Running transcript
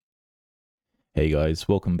Hey guys,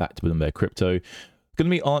 welcome back to Bloomberg Crypto. Going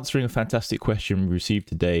to be answering a fantastic question we received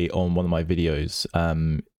today on one of my videos.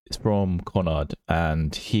 It's from Conrad,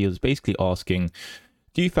 and he was basically asking,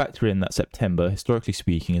 do you factor in that September, historically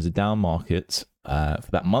speaking, is a down market for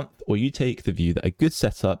that month, or you take the view that a good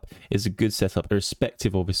setup is a good setup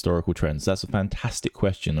irrespective of historical trends? That's a fantastic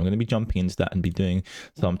question. I'm going to be jumping into that and be doing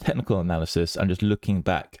some technical analysis and just looking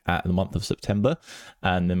back at the month of September,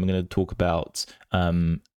 and then we're going to talk about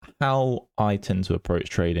how I tend to approach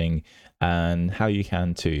trading and how you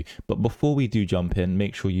can too. But before we do jump in,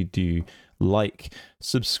 make sure you do like,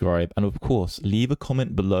 subscribe, and of course leave a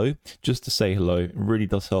comment below just to say hello. It really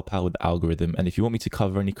does help out with the algorithm. And if you want me to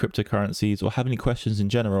cover any cryptocurrencies or have any questions in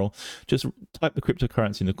general, just type the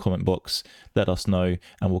cryptocurrency in the comment box, let us know,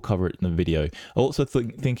 and we'll cover it in the video. I also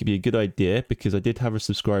think it'd be a good idea, because I did have a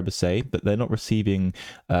subscriber say that they're not receiving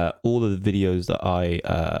all of the videos that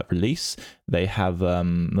I release. They have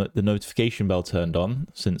the notification bell turned on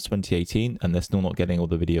since 2018, and they're still not getting all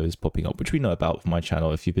the videos popping up, which we know about for my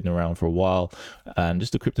channel if you've been around for a while. And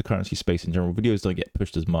just the cryptocurrency space in general, videos don't get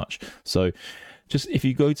pushed as much. So just if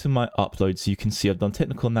you go to my uploads, you can see I've done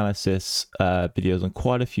technical analysis videos on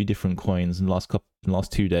quite a few different coins in the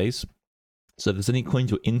last 2 days. So if there's any coins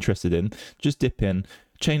you're interested in, just dip in.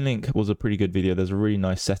 Chainlink was a pretty good video. There's a really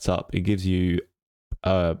nice setup. It gives you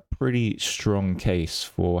a pretty strong case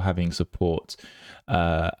for having support,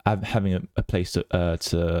 having a place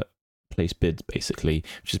to place bids, basically,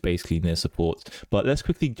 which is basically near support. But let's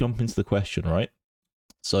quickly jump into the question, right?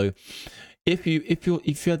 So if you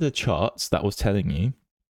had the charts that was telling you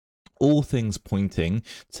all things pointing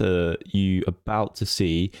to you about to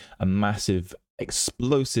see a massive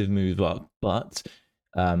explosive move up, but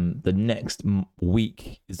the next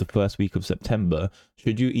week is the first week of September,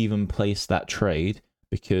 should you even place that trade?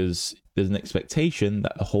 Because there's an expectation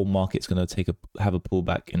that the whole market's going to have a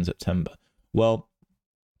pullback in September. Well,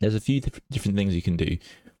 there's a few different things you can do.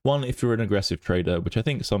 One, if you're an aggressive trader, which I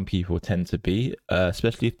think some people tend to be,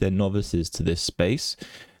 especially if they're novices to this space,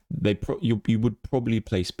 you would probably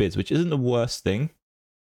place bids, which isn't the worst thing.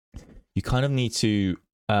 You kind of need to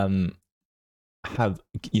have,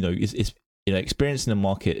 experience in the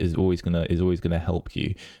market is always gonna help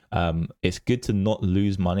you. It's good to not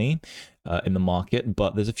lose money in the market,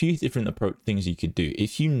 but there's a few different things you could do.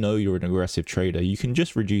 If you know you're an aggressive trader, you can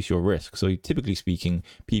just reduce your risk. So typically speaking,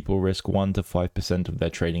 people risk 1 to 5% of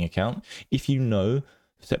their trading account. If you know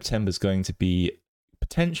September is going to be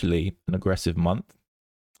potentially an aggressive month,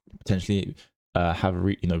 potentially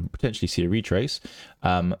potentially see a retrace,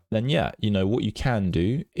 then yeah, what you can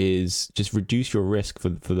do is just reduce your risk for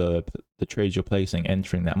the trades you're placing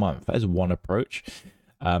entering that month. That is one approach.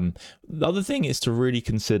 The other thing is to really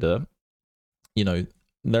consider,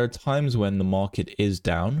 there are times when the market is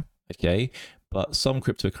down, okay, but some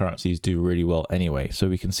cryptocurrencies do really well anyway. So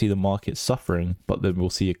we can see the market suffering, but then we'll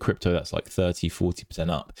see a crypto that's like 30-40%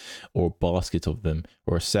 up, or a basket of them,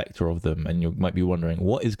 or a sector of them, and you might be wondering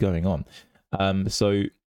what is going on. So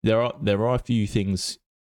there are a few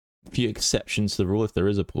exceptions to the rule if there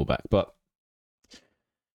is a pullback, but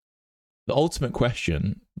the ultimate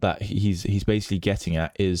question that he's basically getting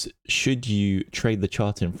at is, should you trade the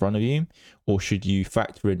chart in front of you, or should you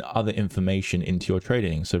factor in other information into your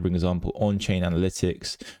trading? So for example, on-chain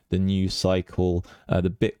analytics, the news cycle, the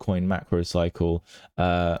Bitcoin macro cycle.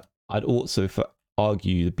 I'd also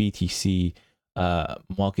argue the BTC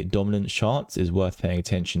market dominance charts is worth paying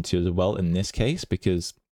attention to as well in this case,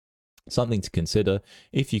 because something to consider,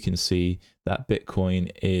 if you can see that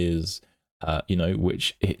Bitcoin is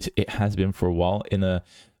which it has been for a while in a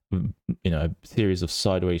series of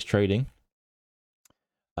sideways trading,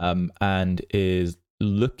 and is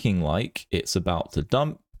looking like it's about to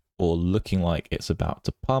dump or looking like it's about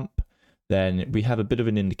to pump, then we have a bit of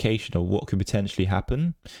an indication of what could potentially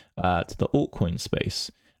happen to the altcoin space.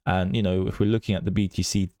 And if we're looking at the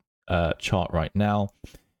BTC chart right now,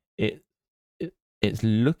 it's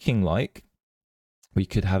looking like we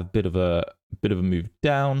could have a bit of a move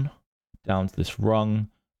down to this rung,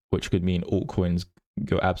 which could mean altcoins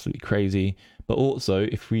go absolutely crazy. But also,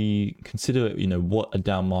 if we consider what a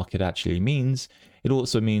down market actually means, it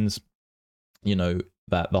also means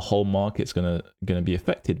that the whole market's gonna be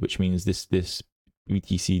affected, which means this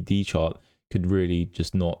BTCD chart could really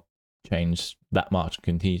just not change that much,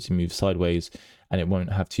 continue to move sideways, and it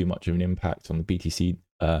won't have too much of an impact on the BTC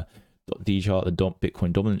D chart, the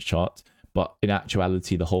Bitcoin dominance chart. But in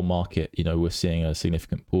actuality, the whole market, we're seeing a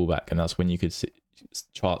significant pullback, and that's when you could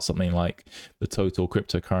chart something like the total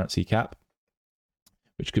cryptocurrency cap,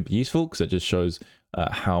 which could be useful because it just shows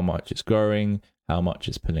how much it's growing, how much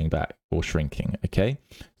it's pulling back or shrinking. Okay,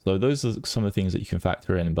 so those are some of the things that you can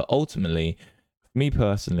factor in. But ultimately, me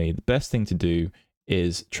personally, the best thing to do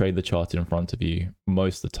is trade the chart in front of you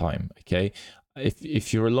most of the time. Okay,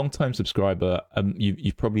 if you're a long time subscriber,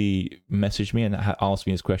 you've probably messaged me and asked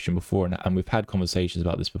me this question before, and we've had conversations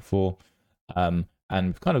about this before, and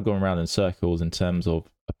we've kind of gone around in circles in terms of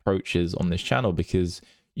approaches on this channel, because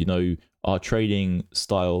our trading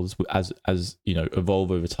styles, as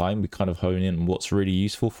evolve over time. We kind of hone in on what's really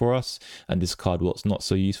useful for us and discard what's not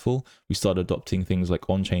so useful. We start adopting things like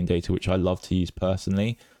on-chain data, which I love to use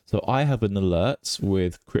personally. So I have an alert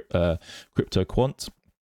with CryptoQuant,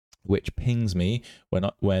 which pings me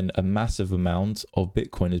when a massive amount of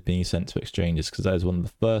Bitcoin is being sent to exchanges, because that is one of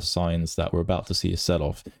the first signs that we're about to see a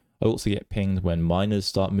sell-off. I also get pinged when miners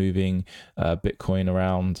start moving Bitcoin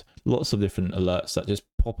around. Lots of different alerts that just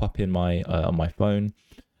pop up in my on my phone.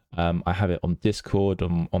 I have it on Discord,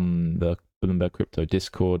 on the Bloomberg Crypto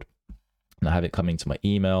Discord, and I have it coming to my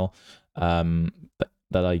email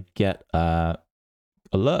that I get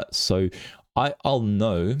alerts. So I'll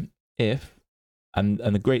know if, and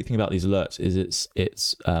the great thing about these alerts is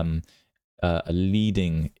it's a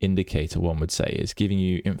leading indicator, one would say. It's giving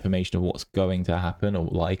you information of what's going to happen or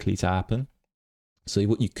likely to happen. So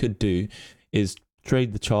what you could do is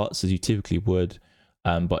trade the charts as you typically would,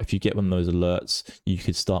 but if you get one of those alerts, you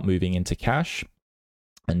could start moving into cash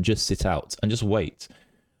and just sit out and just wait.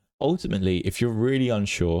 Ultimately, if you're really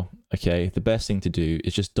unsure, okay, the best thing to do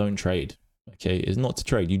is just don't trade. Okay, is not to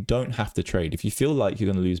trade. You don't have to trade. If you feel like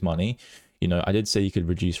you're going to lose money, I did say you could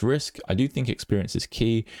reduce risk. I do think experience is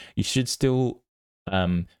key. You should still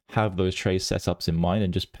have those trade setups in mind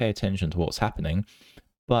and just pay attention to what's happening.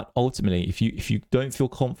 But ultimately, if you don't feel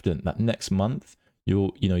confident that next month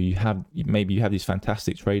you have these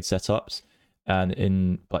fantastic trade setups,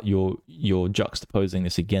 but you're juxtaposing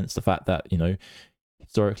this against the fact that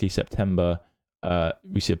historically September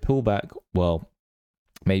we see a pullback. Well,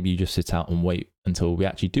 maybe you just sit out and wait until we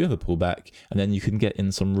actually do have a pullback, and then you can get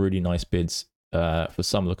in some really nice bids for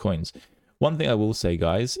some of the coins. One thing I will say,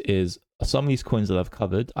 guys, is some of these coins that I've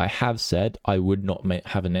covered, I have said I would not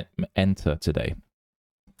have an enter today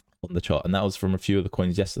on the chart, and that was from a few of the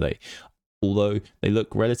coins yesterday. Although they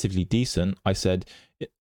look relatively decent, I said,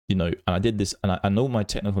 and I did this, and I know my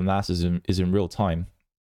technical analysis is in real time.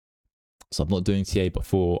 So I'm not doing TA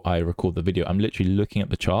before I record the video. I'm literally looking at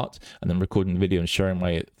the chart and then recording the video and sharing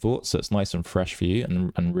my thoughts, so it's nice and fresh for you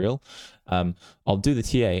and real. I'll do the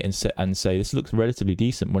TA and say this looks relatively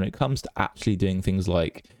decent. When it comes to actually doing things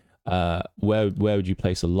like where would you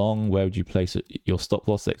place a long, where would you place your stop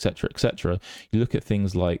loss, etc., etc. You look at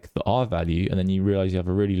things like the R value, and then you realize you have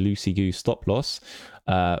a really loosey-goose stop loss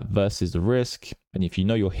versus the risk. And if you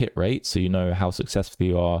know your hit rate, so you know how successful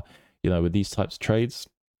you are, with these types of trades,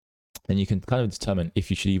 then you can kind of determine if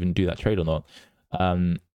you should even do that trade or not.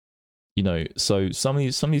 So some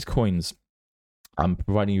of these coins, I'm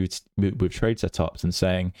providing you with trade setups and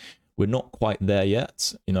saying we're not quite there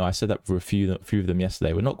yet. I said that for a few of them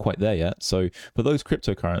yesterday. We're not quite there yet. So for those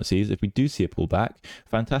cryptocurrencies, if we do see a pullback,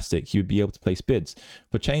 fantastic. You'd be able to place bids.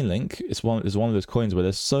 For Chainlink, it's one of those coins where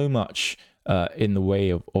there's so much in the way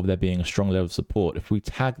of there being a strong level of support. If we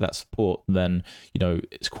tag that support, then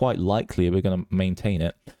it's quite likely we're going to maintain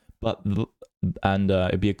it.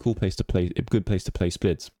 It'd be a good place to place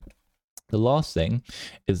bids. The last thing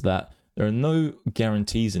is that there are no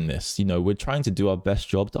guarantees in this. We're trying to do our best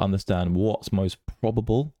job to understand what's most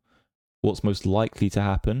probable, what's most likely to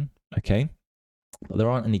happen. Okay, but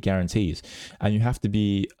there aren't any guarantees, and you have to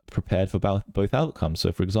be prepared for both outcomes.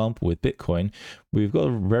 So, for example, with Bitcoin, we've got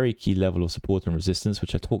a very key level of support and resistance,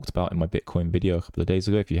 which I talked about in my Bitcoin video a couple of days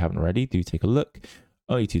ago. If you haven't already, do take a look.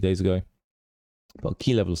 Only 2 days ago. But a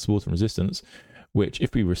key level of support and resistance, which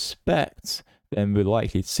if we respect, then we're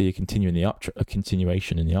likely to see a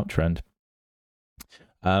continuation in the uptrend.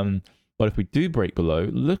 But if we do break below,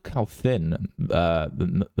 look how thin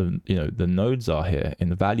the nodes are here in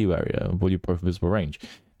the value area of volume profile visible range.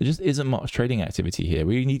 There just isn't much trading activity here.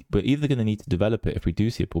 We're either going to need to develop it if we do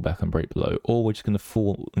see a pullback and break below, or we're just going to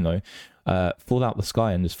fall out the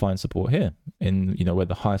sky and just find support here in where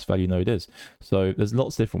the highest value node is. So there's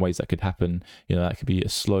lots of different ways that could happen. That could be a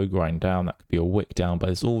slow grind down, that could be a wick down, but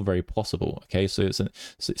it's all very possible. Okay, so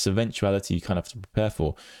it's eventuality you kind of have to prepare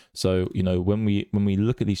for. So when we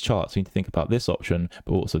look at these charts, we need to think about this option,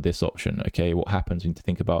 but also this option. Okay, what happens? We need to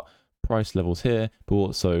think about price levels here, but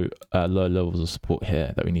also lower levels of support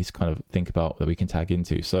here that we need to kind of think about, that we can tag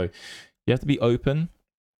into. So you have to be open.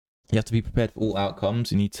 You have to be prepared for all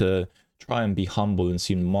outcomes. You need to try and be humble and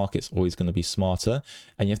assume the market's always going to be smarter,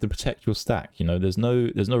 and you have to protect your stack. You know, there's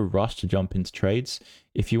no rush to jump into trades.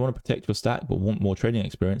 If you want to protect your stack but want more trading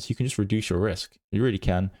experience, you can just reduce your risk. You really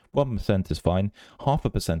can. 1% is fine.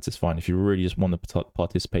 0.5% is fine if you really just want to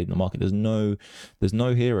participate in the market. There's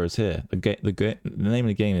no heroes here. The name of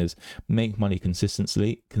the game is make money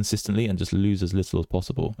consistently and just lose as little as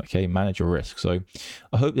possible. Okay, manage your risk. So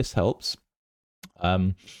I hope this helps.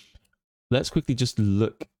 Let's quickly just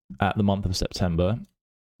look at the month of September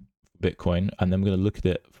for Bitcoin, and then we're going to look at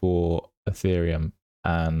it for Ethereum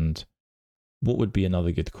and what would be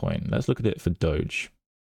another good coin. Let's look at it for Doge.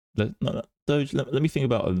 Let me think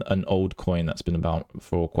about an old coin that's been about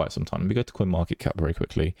for quite some time. Let me go to CoinMarketCap very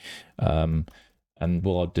quickly. And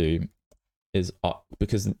what I'll do is,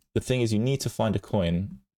 because the thing is, you need to find a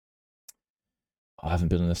coin. I haven't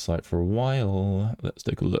been on this site for a while. Let's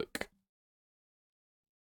take a look.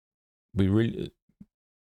 We really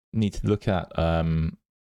need to look at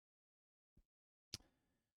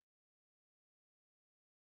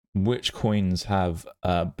which coins have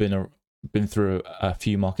been through a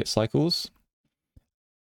few market cycles.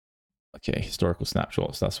 Okay, historical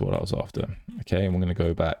snapshots, that's what I was after. Okay, and we're going to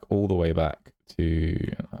go back all the way back to,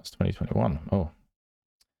 that's 2021. Oh,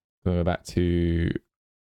 go back to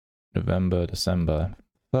November, December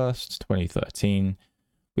 1st, 2013.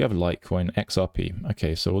 We have Litecoin, XRP.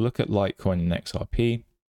 Okay, so we'll look at Litecoin and XRP,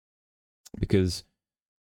 because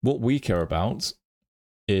what we care about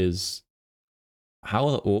is how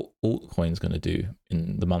are the altcoins going to do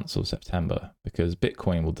in the months of September, because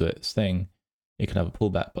Bitcoin will do its thing. It can have a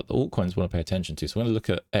pullback, but the altcoins want to pay attention to. So we're going to look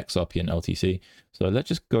at XRP and LTC. So let's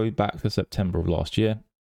just go back to September of last year.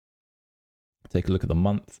 Take a look at the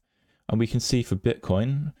month. And we can see for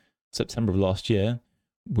Bitcoin, September of last year,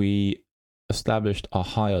 we established a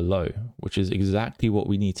higher low, which is exactly what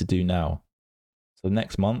we need to do now. So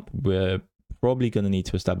next month, we're probably going to need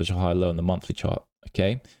to establish a higher low on the monthly chart.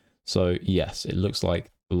 Okay. So yes, it looks like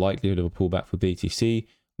the likelihood of a pullback for BTC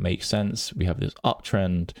makes sense. We have this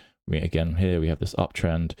uptrend. Again, here we have this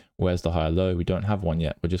uptrend. Where's the higher low? We don't have one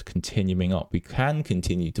yet. We're just continuing up. We can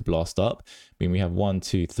continue to blast up. I mean, we have 1,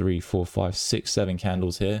 2, 3, 4, 5, 6, 7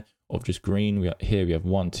 candles here of just green. Here we have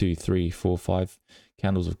 1, 2, 3, 4, 5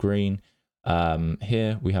 candles of green.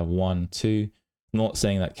 Here we have 1, 2. Not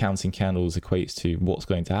saying that counting candles equates to what's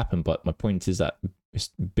going to happen, but my point is that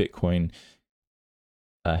Bitcoin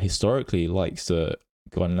historically likes to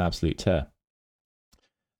go on an absolute tear.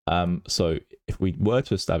 So if we were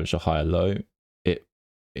to establish a higher low,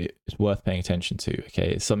 it's worth paying attention to.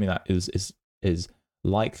 Okay, it's something that is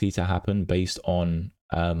likely to happen based on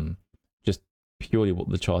just purely what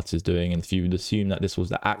the chart is doing. And if you would assume that this was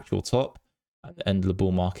the actual top at the end of the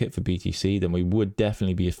bull market for BTC, then we would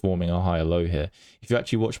definitely be forming a higher low here. If you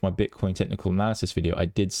actually watch my Bitcoin technical analysis video, I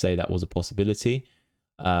did say that was a possibility.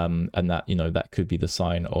 And that, you know, that could be the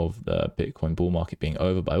sign of the Bitcoin bull market being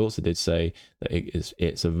over. But I also did say that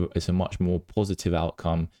it's a much more positive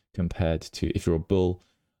outcome compared to, if you're a bull,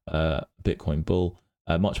 Bitcoin bull,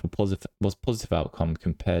 a much more positive outcome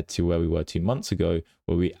compared to where we were 2 months ago,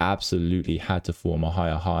 where we absolutely had to form a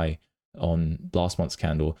higher high on last month's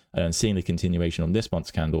candle, and then seeing the continuation on this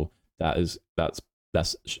month's candle, that's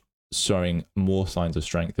showing more signs of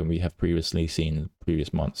strength than we have previously seen in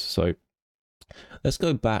previous months. So let's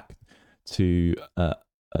go back to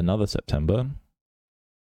another September. And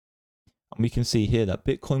we can see here that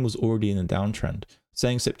Bitcoin was already in a downtrend.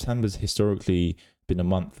 Saying September's historically been a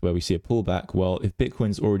month where we see a pullback. Well, if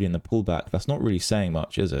Bitcoin's already in the pullback, that's not really saying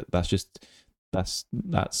much, is it? That's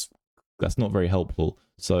not very helpful.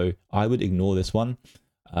 So I would ignore this one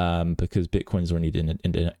because Bitcoin's already in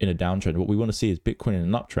a downtrend. What we want to see is Bitcoin in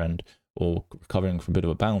an uptrend or recovering from a bit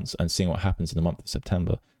of a bounce and seeing what happens in the month of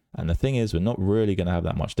September. And the thing is, we're not really going to have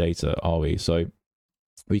that much data, are we? So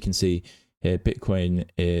we can see here Bitcoin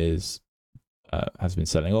has been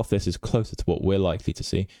selling off. This is closer to what we're likely to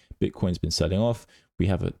see. Bitcoin's been selling off. We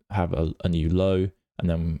have a new low, and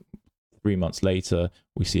then 3 months later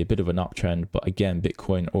we see a bit of an uptrend. But again,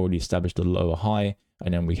 Bitcoin already established a lower high,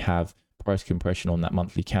 and then we have price compression on that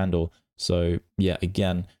monthly candle. So yeah,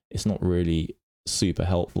 again, it's not really super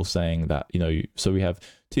helpful saying that, you know, so we have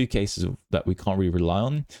two cases that we can't really rely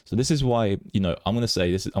on. So this is why, you know, I'm going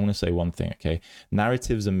to say one thing, okay?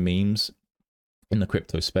 Narratives and memes in the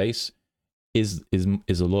crypto space is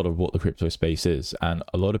a lot of what the crypto space is. And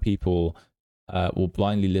a lot of people will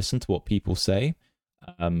blindly listen to what people say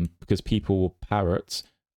because people will parrot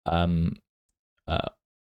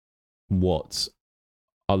what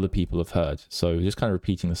other people have heard. So just kind of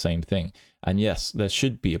repeating the same thing. And yes, there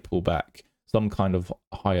should be a pullback, some kind of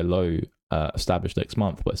higher low established next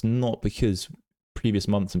month, but it's not because previous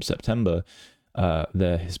months in September,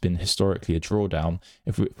 there has been historically a drawdown.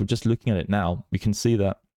 If we're just looking at it now, we can see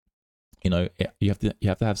that, you know, you have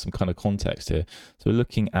to have some kind of context here. So we're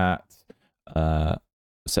looking at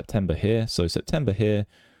September here. So September here,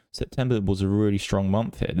 September was a really strong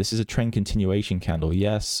month here. This is a trend continuation candle.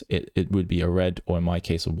 Yes, it would be a red, or in my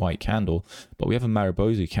case, a white candle, but we have a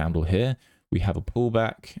Marubozu candle here. We have a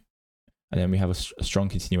pullback, and then we have a strong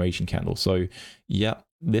continuation candle. So yeah,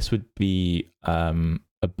 this would be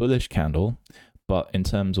a bullish candle, but in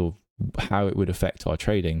terms of how it would affect our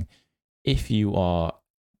trading, if you are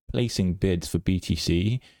placing bids for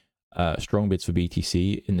BTC, strong bids for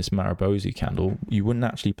BTC in this Marubozu candle, you wouldn't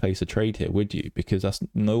actually place a trade here, would you? Because that's,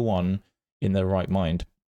 no one in their right mind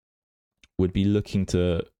would be looking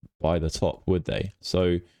to buy the top, would they?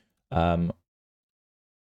 So,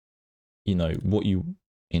 you know, what you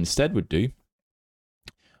instead would do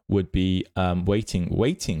would be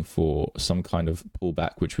waiting for some kind of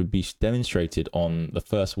pullback, which would be demonstrated on the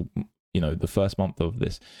first, you know, the first month of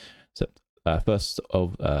this,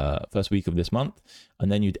 first week of this month,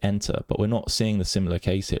 and then you'd enter. But we're not seeing the similar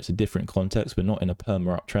case here. It's a different context. We're not in a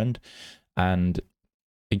perma uptrend. And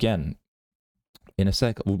again, in a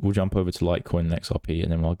sec, we'll jump over to Litecoin and XRP,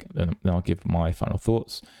 and then I'll give my final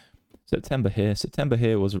thoughts. September here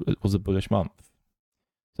was a bullish month.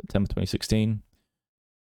 September 2016.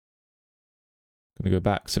 Going to go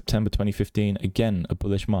back, September 2015, again a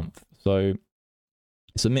bullish month. So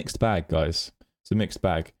it's a mixed bag, guys. It's a mixed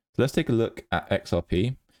bag. So let's take a look at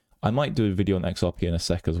XRP. I might do a video on XRP in a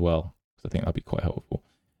sec as well, because I think that'd be quite helpful.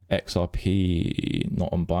 XRP,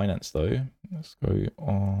 not on Binance though. Let's go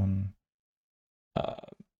on,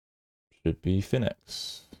 should be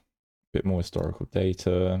Finex. A bit more historical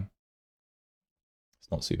data.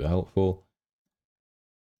 It's not super helpful.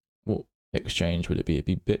 What exchange would it be? It'd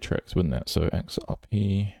be Bittrex, wouldn't it? So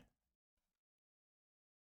XRP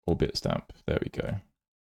or Bitstamp. There we go.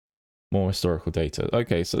 More historical data.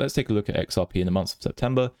 Okay, so let's take a look at XRP in the month of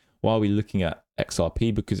September. Why are we looking at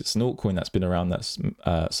XRP? Because it's an altcoin that's been around, that's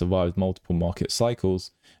survived multiple market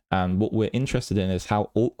cycles. And what we're interested in is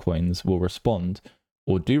how altcoins will respond,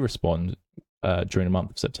 or do respond, during the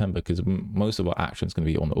month of September, because most of our action is going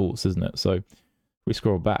to be on the alts, isn't it? So if we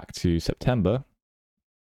scroll back to September,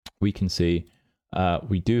 we can see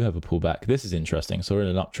we do have a pullback. This is interesting. So we're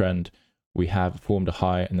in an uptrend. We have formed a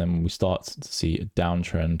high, and then we start to see a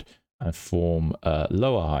downtrend and form a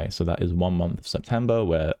lower high. So that is 1 month of September,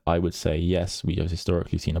 where I would say, yes, we have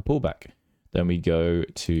historically seen a pullback. Then we go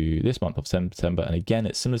to this month of September, and again,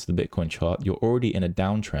 it's similar to the Bitcoin chart. You're already in a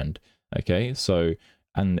downtrend. Okay, so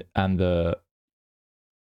and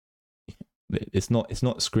it's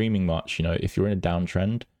not screaming much. You know, if you're in a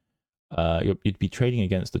downtrend, you'd be trading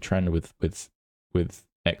against the trend with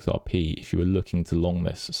XRP if you were looking to long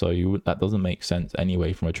this. So that doesn't make sense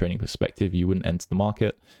anyway from a trading perspective. You wouldn't enter the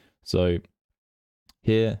market. So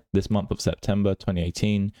here, this month of September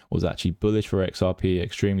 2018 was actually bullish for XRP,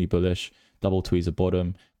 extremely bullish. Double tweezer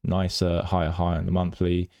bottom, nice higher high on the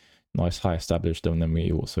monthly, nice high established, and then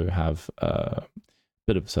we also have a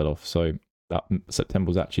bit of a sell-off. So that September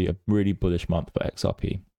was actually a really bullish month for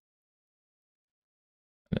XRP.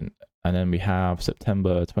 And then we have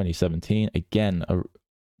September 2017, again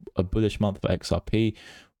a bullish month for XRP.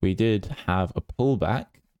 We did have a pullback.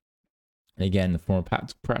 And again, from a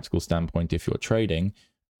practical standpoint, if you're trading,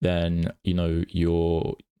 then you know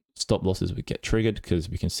your stop losses would get triggered, because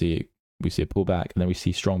we see a pullback, and then we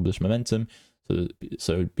see strong bullish momentum.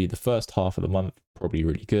 So it'd be the first half of the month probably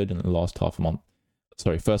really good, and the last half of the month,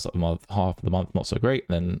 first half of the month not so great,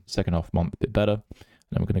 and then second half of the month a bit better.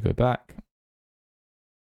 And then we're going to go back.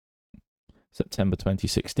 September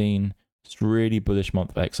 2016, it's really bullish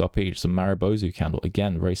month for XRP. Just a Marubozu candle,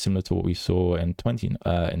 again very similar to what we saw in 2019.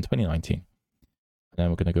 And then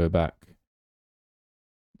we're going to go back to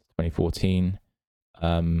 2014.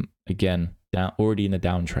 Again, already in a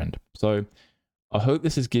downtrend. So I hope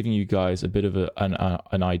this is giving you guys a bit of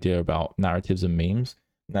an idea about narratives and memes.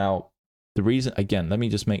 Now, the reason, again, let me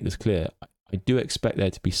just make this clear. I do expect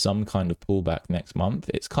there to be some kind of pullback next month.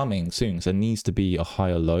 It's coming soon, so there needs to be a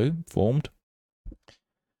higher low formed.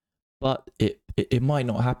 But it might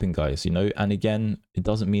not happen, guys, you know. And again, it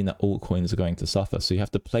doesn't mean that altcoins are going to suffer. So you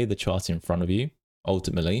have to play the chart in front of you,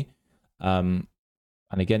 ultimately. And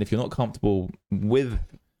again, if you're not comfortable with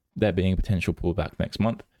there being a potential pullback next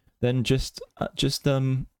month, then just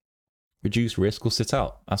reduce risk or sit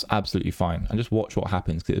out. That's absolutely fine. And just watch what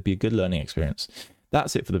happens, because it'll be a good learning experience.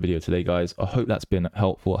 That's it for the video today, guys. I hope that's been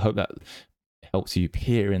helpful. I hope that helps you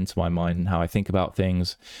peer into my mind and how I think about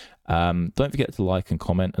things. Don't forget to like and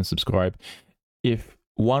comment and subscribe. If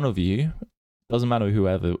one of you, doesn't matter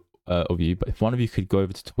whoever of you, but if one of you could go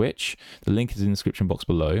over to Twitch, the link is in the description box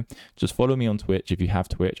below. Just follow me on Twitch if you have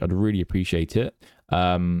Twitch. I'd really appreciate it.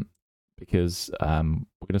 Because we're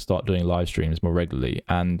going to start doing live streams more regularly,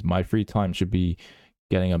 and my free time should be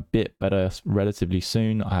getting a bit better relatively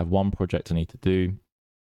soon. I have one project I need to do,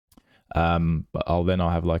 but I'll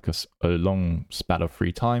have like a long spat of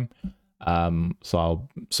free time. So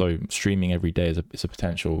streaming every day is a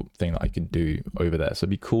potential thing that I can do over there. So it'd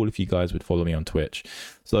be cool if you guys would follow me on Twitch.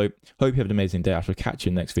 So hope you have an amazing day. I shall catch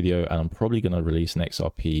you in the next video, and I'm probably going to release an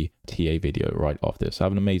XRP TA video right after this. So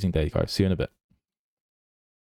have an amazing day, guys. See you in a bit.